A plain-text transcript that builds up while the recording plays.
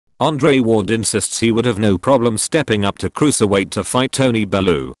Andre Ward insists he would have no problem stepping up to cruiserweight to fight Tony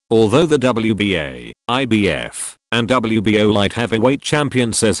Bellew, although the WBA, IBF, and WBO light heavyweight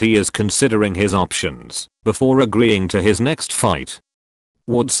champion says he is considering his options before agreeing to his next fight.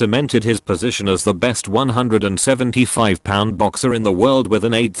 Ward cemented his position as the best 175-pound boxer in the world with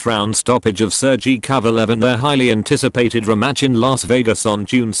an 8th round stoppage of Sergey Kovalev in their highly anticipated rematch in Las Vegas on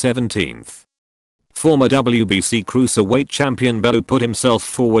June 17. Former WBC cruiserweight champion Bellew put himself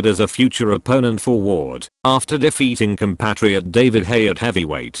forward as a future opponent for Ward after defeating compatriot David Haye at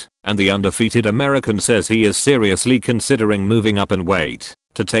heavyweight, and the undefeated American says he is seriously considering moving up in weight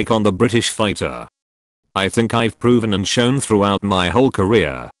to take on the British fighter. "I think I've proven and shown throughout my whole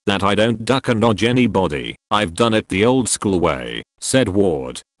career that I don't duck and dodge anybody. I've done it the old school way," said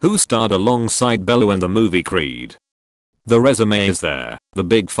Ward, who starred alongside Bellew in the movie Creed. "The resume is there, the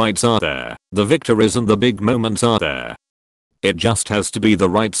big fights are there, the victories and the big moments are there. It just has to be the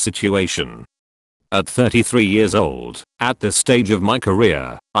right situation. At 33 years old, at this stage of my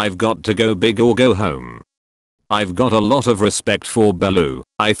career, I've got to go big or go home." I've got a lot of respect for Bellew.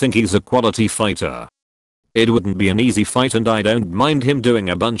 I think he's a quality fighter. It wouldn't be an easy fight and I don't mind him doing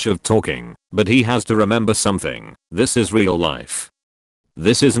a bunch of talking, but he has to remember something: this is real life.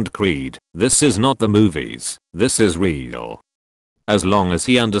 This isn't Creed, this is not the movies, this is real. As long as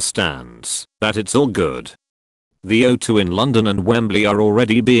he understands that it's all good. The O2 in London and Wembley are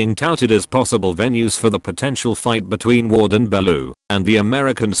already being touted as possible venues for the potential fight between Ward and Bellew, and the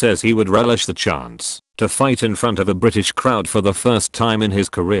American says he would relish the chance to fight in front of a British crowd for the first time in his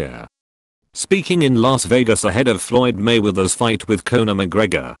career. Speaking in Las Vegas ahead of Floyd Mayweather's fight with Conor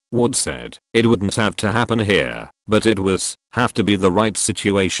McGregor, Ward said, "It wouldn't have to happen here, but it have to be the right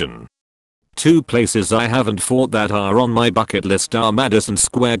situation. Two places I haven't fought that are on my bucket list are Madison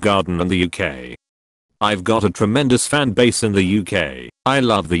Square Garden and the UK. I've got a tremendous fan base in the UK. I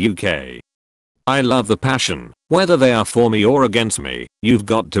love the UK. I love the passion, whether they are for me or against me. You've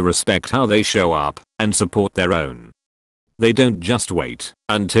got to respect how they show up and support their own. They don't just wait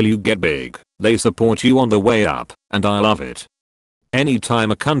until you get big, they support you on the way up, and I love it.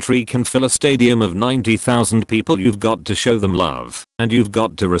 Anytime a country can fill a stadium of 90,000 people, you've got to show them love, and you've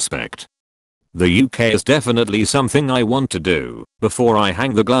got to respect. The UK is definitely something I want to do before I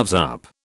hang the gloves up."